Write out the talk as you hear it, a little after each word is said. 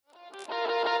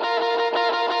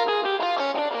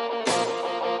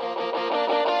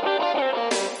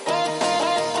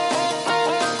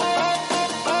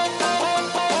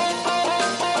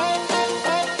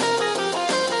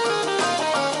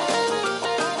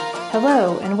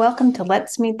Hello, and welcome to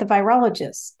Let's Meet the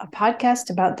Virologists, a podcast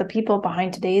about the people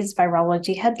behind today's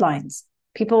virology headlines,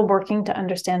 people working to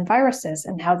understand viruses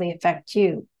and how they affect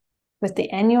you. With the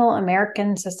annual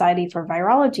American Society for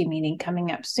Virology meeting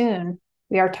coming up soon,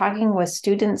 we are talking with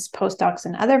students, postdocs,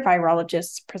 and other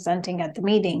virologists presenting at the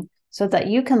meeting so that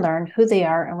you can learn who they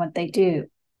are and what they do.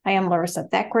 I am Larissa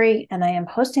Thackeray, and I am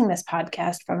hosting this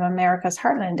podcast from America's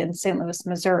Heartland in St. Louis,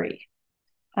 Missouri.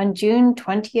 On June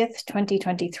 20th,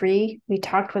 2023, we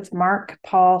talked with Mark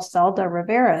Paul Zelda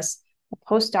Rivarez, a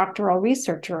postdoctoral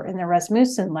researcher in the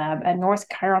Rasmussen lab at North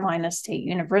Carolina State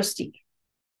University.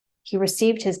 He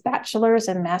received his bachelor's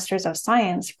and master's of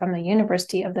science from the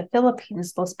University of the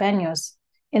Philippines, Los Baños,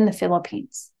 in the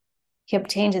Philippines. He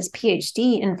obtained his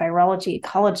PhD in virology,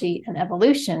 ecology, and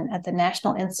evolution at the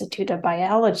National Institute of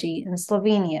Biology in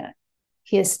Slovenia.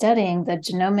 He is studying the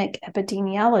genomic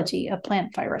epidemiology of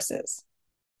plant viruses.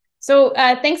 So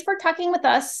thanks for talking with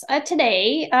us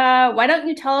today. Why don't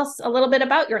you tell us a little bit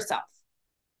about yourself?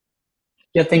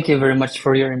 Yeah, thank you very much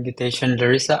for your invitation,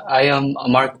 Larissa. I am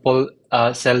Mark Paul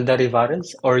Zelda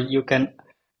Rivarez, or you can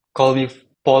call me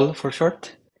Paul for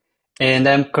short. And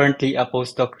I'm currently a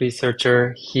postdoc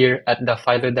researcher here at the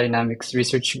Phylodynamics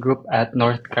Research Group at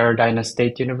North Carolina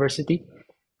State University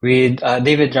with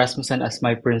David Rasmussen as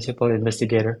my principal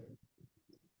investigator.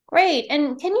 Great.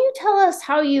 And can you tell us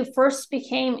how you first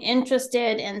became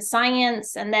interested in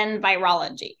science and then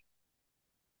virology?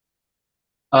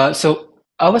 So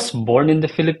I was born in the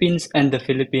Philippines, and the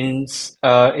Philippines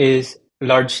is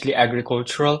largely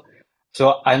agricultural.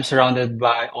 So I'm surrounded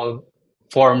by all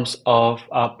forms of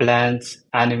plants,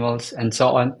 animals, and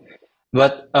so on.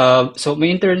 But so my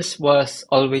interest was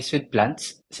always with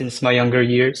plants since my younger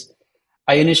years.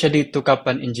 I initially took up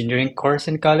an engineering course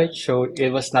in college, so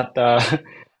it was not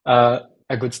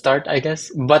a good start, I guess.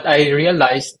 But I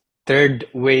realized third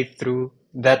way through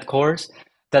that course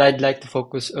that I'd like to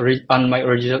focus on my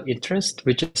original interest,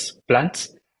 which is plants.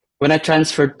 When I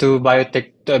transferred to a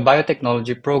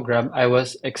biotechnology program, I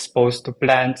was exposed to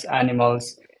plants,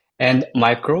 animals, and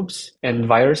microbes and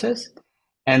viruses.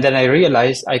 And then I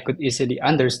realized I could easily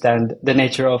understand the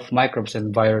nature of microbes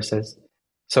and viruses.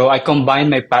 So I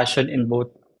combined my passion in both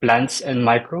plants and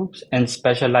microbes and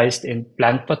specialized in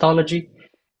plant pathology.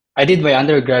 I did my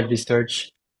undergrad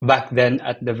research back then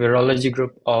at the virology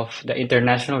group of the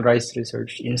International Rice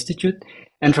Research Institute.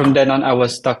 And from then on, I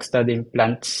was stuck studying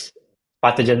plants,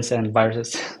 pathogens, and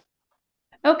viruses.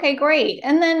 Okay, great.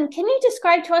 And then can you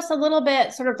describe to us a little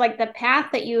bit sort of like the path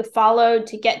that you followed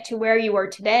to get to where you are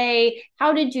today?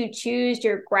 How did you choose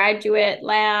your graduate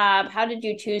lab? How did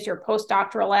you choose your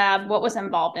postdoctoral lab? What was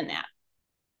involved in that?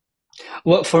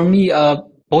 Well, for me,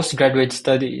 postgraduate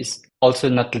study is also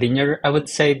not linear, I would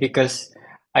say, because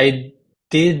I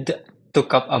did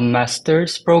took up a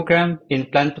master's program in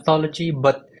plant pathology,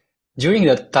 but during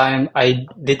that time, I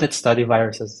did not study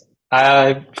viruses.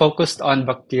 I focused on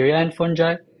bacteria and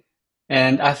fungi,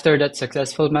 and after that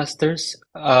successful master's,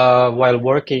 while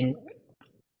working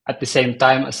at the same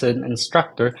time as an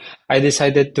instructor, I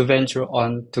decided to venture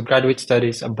on to graduate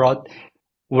studies abroad,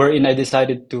 wherein I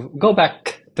decided to go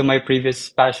back to my previous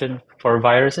passion for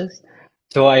viruses.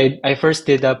 So I first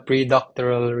did a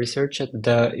pre-doctoral research at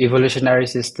the Evolutionary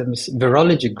Systems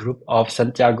Virology Group of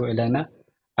Santiago Elena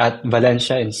at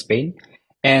Valencia in Spain.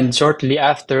 And shortly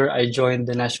after, I joined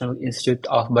the National Institute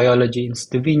of Biology in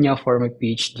Slovenia for my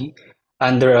PhD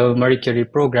under a Marie Curie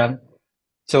program.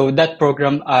 So that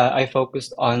program, I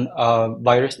focused on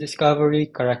virus discovery,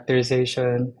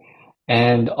 characterization,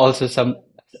 and also some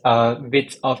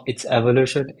bits of its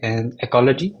evolution and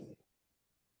ecology.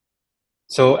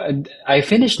 So I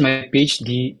finished my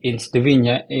PhD in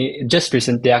Slovenia just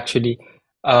recently, actually,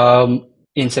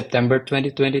 in September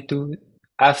 2022.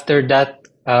 After that,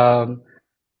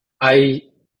 I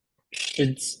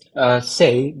should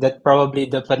say that probably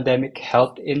the pandemic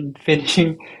helped in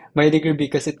finishing my degree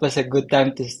because it was a good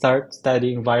time to start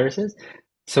studying viruses.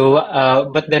 So,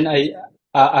 but then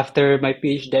after my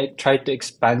PhD, I tried to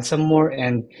expand some more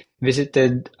and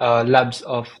visited labs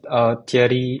of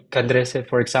Thierry Candrese,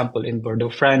 for example, in Bordeaux,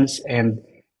 France, and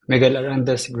Miguel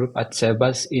Aranda's group at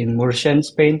Sebas in Murcia, in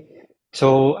Spain.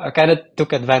 So I kind of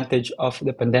took advantage of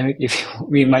the pandemic, if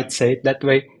we might say it that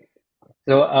way.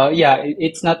 So yeah,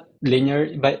 it's not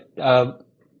linear, but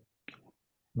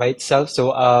by itself.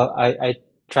 So I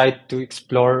tried to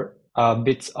explore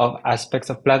bits of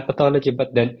aspects of plant pathology,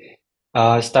 but then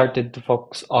started to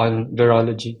focus on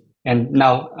virology. And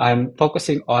now I'm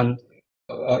focusing on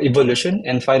evolution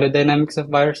and phylodynamics of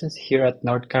viruses here at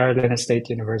North Carolina State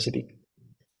University.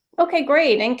 Okay,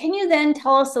 great. And can you then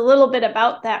tell us a little bit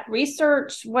about that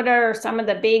research? What are some of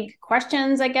the big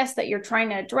questions, I guess, that you're trying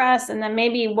to address? And then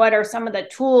maybe what are some of the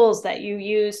tools that you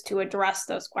use to address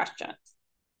those questions?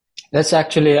 That's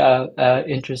actually a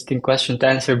interesting question to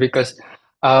answer because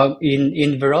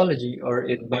in virology or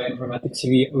in bioinformatics,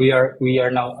 we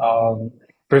are now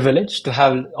privileged to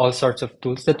have all sorts of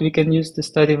tools that we can use to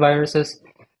study viruses.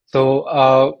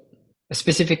 So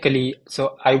specifically,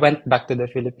 so I went back to the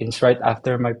Philippines right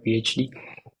after my PhD.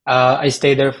 I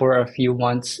stayed there for a few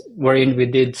months, wherein we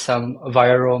did some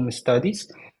virome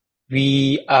studies.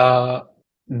 We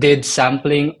did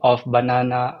sampling of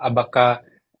banana, abaca,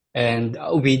 and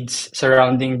weeds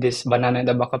surrounding these banana and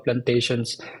abaca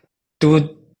plantations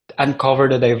to uncover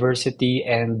the diversity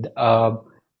and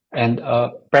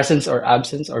presence or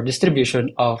absence or distribution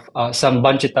of some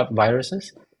bunchy-top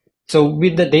viruses. So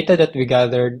with the data that we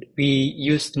gathered, we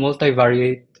used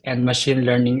multivariate and machine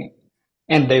learning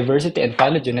and diversity and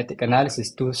phylogenetic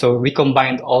analysis too. So we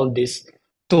combined all these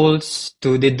tools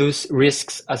to deduce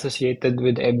risks associated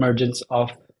with the emergence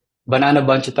of banana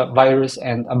bunch-top virus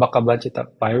and abaca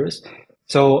bunch-top virus.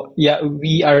 So yeah,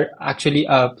 we are actually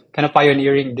kind of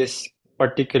pioneering this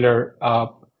particular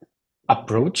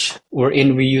approach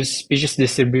wherein we use species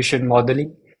distribution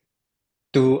modeling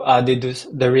to deduce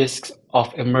the risks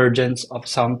of emergence of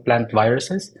some plant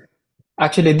viruses.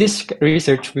 Actually, this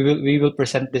research we will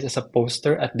present this as a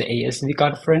poster at the ASV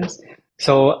conference.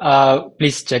 So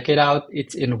please check it out.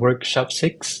 It's in workshop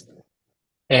 6,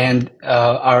 and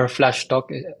our flash talk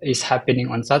is happening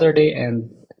on Saturday and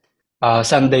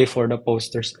Sunday for the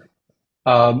posters.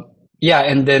 Um, yeah,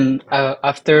 and then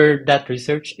after that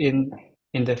research in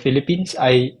the Philippines,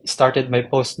 I started my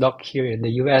postdoc here in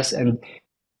the US, and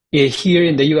here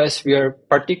in the US, we are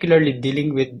particularly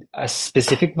dealing with a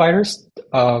specific virus,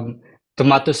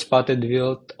 tomato spotted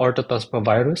wilt orthotospa.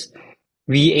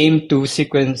 We aim to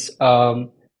sequence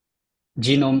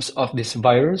genomes of this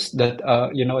virus that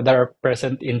that are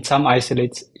present in some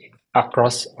isolates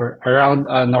across or around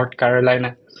North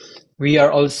Carolina. We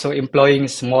are also employing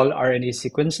small RNA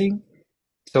sequencing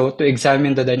so to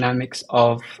examine the dynamics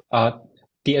of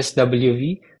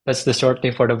TSWV, that's the short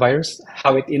name for the virus,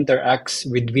 how it interacts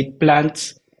with weed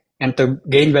plants, and to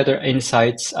gain better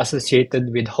insights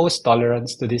associated with host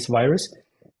tolerance to this virus.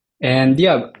 And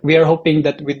yeah, we are hoping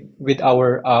that with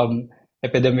our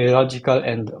epidemiological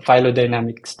and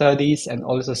phylodynamic studies and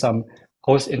also some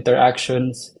host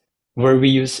interactions where we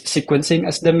use sequencing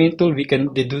as the main tool, we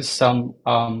can deduce some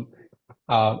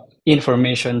uh,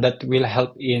 information that will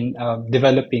help in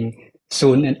developing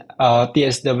soon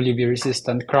TSWV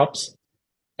resistant crops.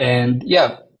 And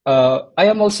yeah, I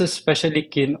am also especially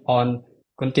keen on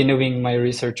continuing my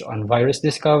research on virus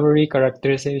discovery,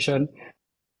 characterization,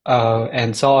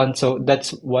 and so on. So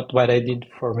that's what I did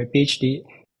for my PhD.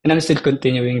 And I'm still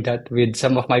continuing that with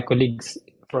some of my colleagues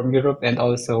from Europe and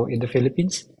also in the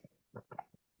Philippines.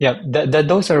 Yeah,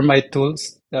 those are my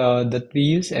tools that we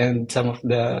use and some of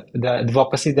the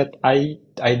advocacy that I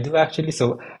do actually.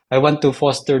 So I want to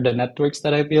foster the networks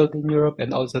that I built in Europe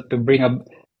and also to bring up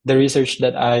the research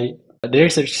the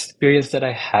research experience that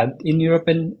I had in Europe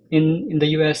and in the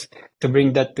US to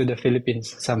bring that to the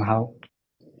Philippines somehow.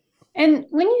 And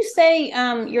when you say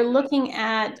you're looking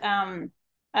at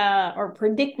or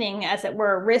predicting, as it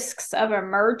were, risks of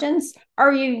emergence,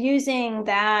 are you using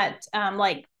that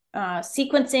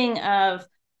sequencing of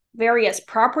various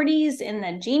properties in the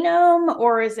genome,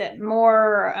 or is it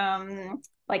more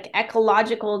like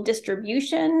ecological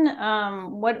distribution?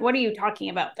 What are you talking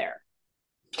about there?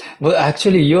 Well,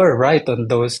 actually, you're right on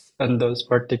those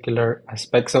particular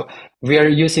aspects. So we are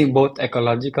using both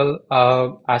ecological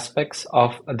aspects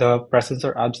of the presence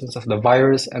or absence of the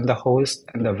virus and the host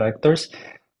and the vectors.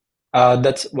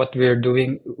 That's what we're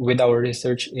doing with our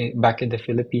research back in the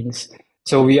Philippines.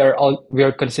 So we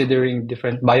are considering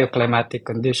different bioclimatic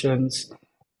conditions,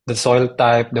 the soil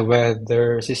type, the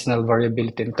weather, seasonal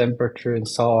variability in temperature, and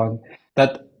so on,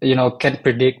 that can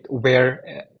predict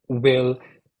where will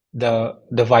the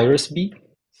virus be.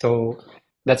 So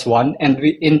that's one. And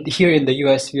we in here in the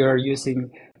US, we are using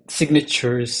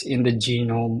signatures in the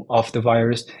genome of the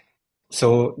virus,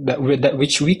 so that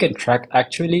which we can track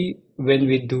actually when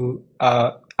we do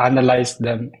analyze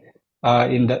them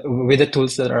in the with the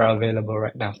tools that are available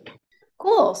right now.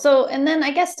 Cool. So, and then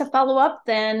I guess to follow up,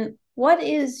 then, what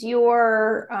is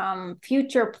your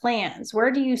future plans?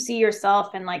 Where do you see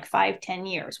yourself in like 5, 10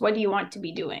 years? What do you want to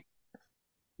be doing?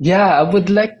 Yeah, I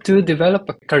would like to develop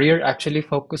a career actually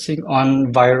focusing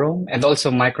on virome and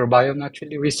also microbiome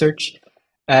actually research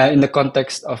in the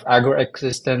context of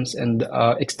agroecosystems and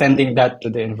extending that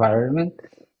to the environment.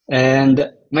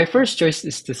 And My first choice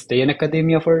is to stay in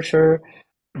academia for sure,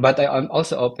 but I'm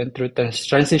also open to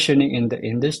transitioning in the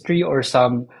industry or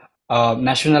some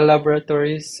national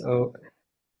laboratories. So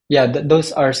yeah,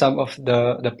 those are some of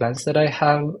the plans that I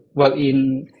have. Well,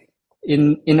 in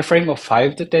a frame of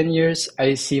 5 to 10 years,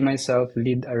 I see myself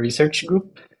lead a research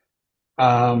group.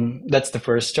 That's the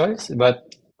first choice, but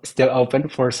still open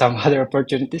for some other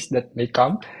opportunities that may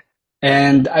come.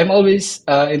 And I'm always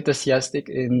enthusiastic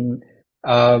in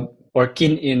or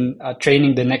keen in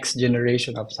training the next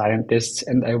generation of scientists,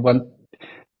 and I want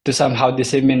to somehow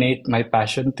disseminate my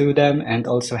passion to them and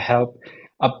also help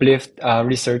uplift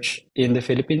research in the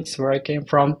Philippines, where I came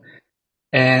from.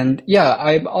 And yeah,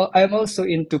 I'm also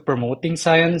into promoting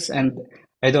science, and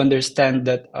I do understand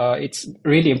that it's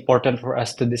really important for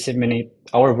us to disseminate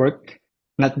our work,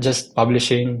 not just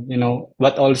publishing,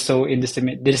 but also in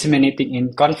disseminating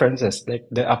in conferences like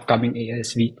the upcoming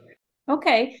ASV.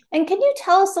 Okay. And can you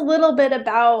tell us a little bit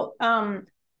about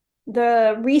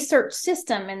the research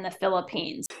system in the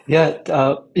Philippines? Yeah,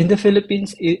 in the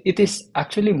Philippines, it is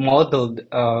actually modeled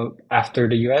after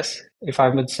the US, if I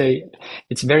would say.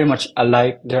 It's very much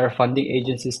alike. There are funding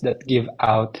agencies that give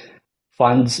out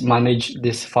funds, manage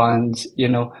these funds,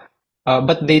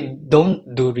 but they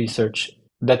don't do research.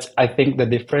 That's, I think, the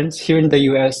difference. Here in the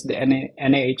US, the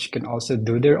NIH can also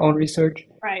do their own research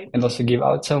Right. and also give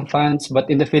out some funds. But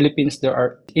in the Philippines, there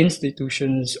are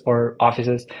institutions or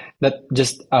offices that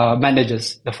just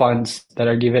manages the funds that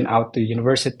are given out to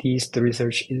universities, to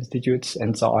research institutes,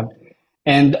 and so on.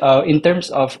 And in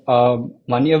terms of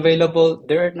money available,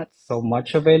 there are not so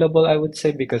much available, I would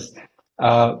say, because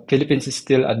Philippines is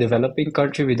still a developing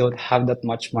country. We don't have that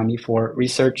much money for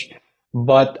research.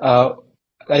 But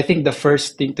I think the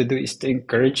first thing to do is to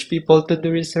encourage people to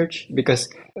do research, because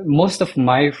most of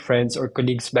my friends or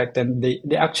colleagues back then, they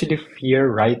actually fear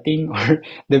writing or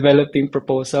developing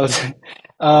proposals.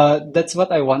 That's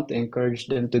what I want to encourage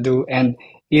them to do. And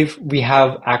if we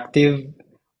have active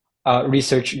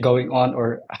research going on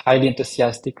or highly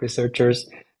enthusiastic researchers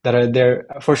that are there,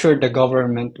 for sure the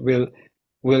government will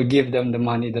give them the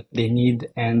money that they need,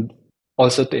 and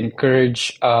also to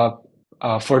encourage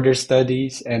further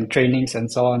studies and trainings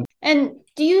and so on. And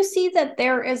do you see that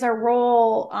there is a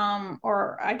role,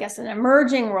 or I guess an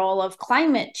emerging role of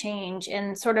climate change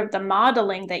in sort of the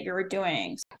modeling that you're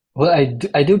doing? Well,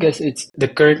 I do guess it's the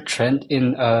current trend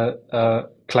in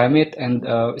climate and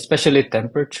especially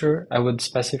temperature. I would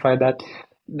specify that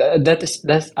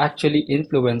that's actually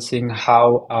influencing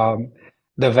how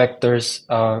the vectors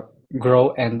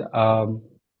grow and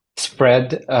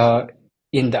spread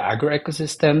in the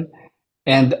agroecosystem,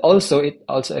 and also it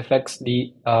also affects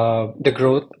the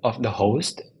growth of the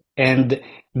host. And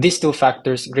these two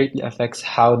factors greatly affects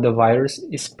how the virus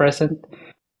is present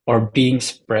or being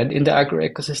spread in the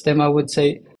agroecosystem, I would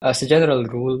say. As a general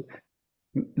rule,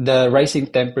 the rising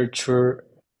temperature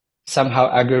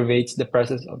somehow aggravates the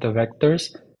presence of the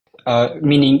vectors,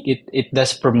 meaning it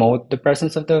does promote the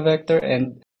presence of the vector.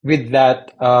 And with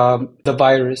that, the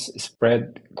virus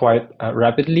spread quite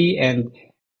rapidly. And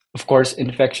of course,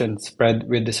 infection spread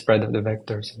with the spread of the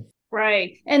vectors.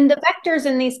 Right. And the vectors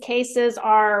in these cases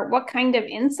are what kind of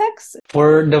insects?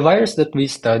 For the virus that we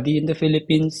study in the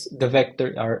Philippines, the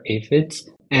vector are aphids.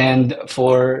 And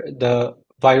for the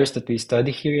virus that we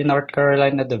study here in North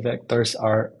Carolina, the vectors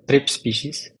are trip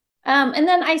species. And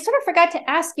then I sort of forgot to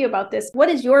ask you about this. What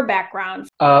is your background?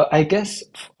 I guess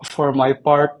for my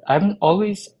part, I'm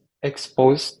always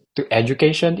exposed to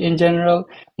education in general.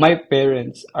 My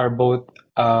parents are both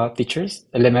teachers,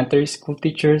 elementary school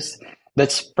teachers.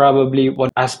 That's probably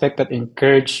one aspect that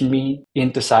encouraged me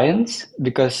into science,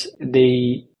 because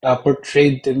they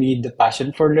portrayed to me the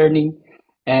passion for learning,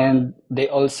 and they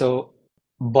also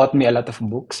bought me a lot of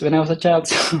books when I was a child.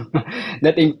 So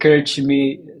that encouraged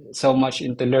me so much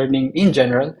into learning in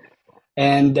general.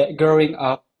 And growing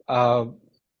up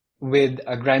with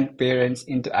grandparents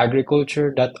into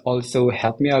agriculture, that also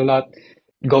helped me a lot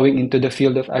going into the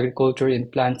field of agriculture in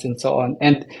plants and so on.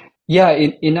 And yeah,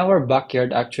 in our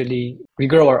backyard, actually, we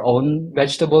grow our own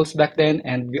vegetables back then,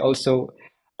 and we also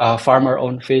farm our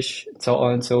own fish, so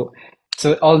on. So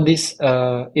all these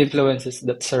influences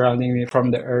that surrounding me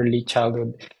from the early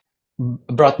childhood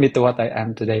brought me to what I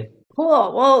am today.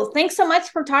 Cool. Well, thanks so much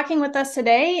for talking with us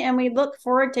today, and we look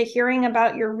forward to hearing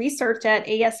about your research at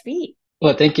ASV.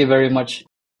 Well, thank you very much.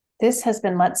 This has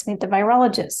been Let's Meet the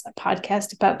Virologist, a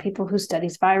podcast about people who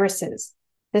studies viruses.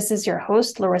 This is your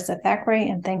host, Larissa Thackeray,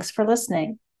 and thanks for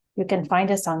listening. You can find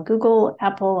us on Google,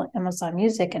 Apple, Amazon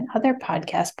Music, and other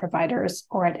podcast providers,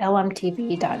 or at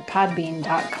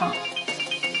lmtv.podbean.com.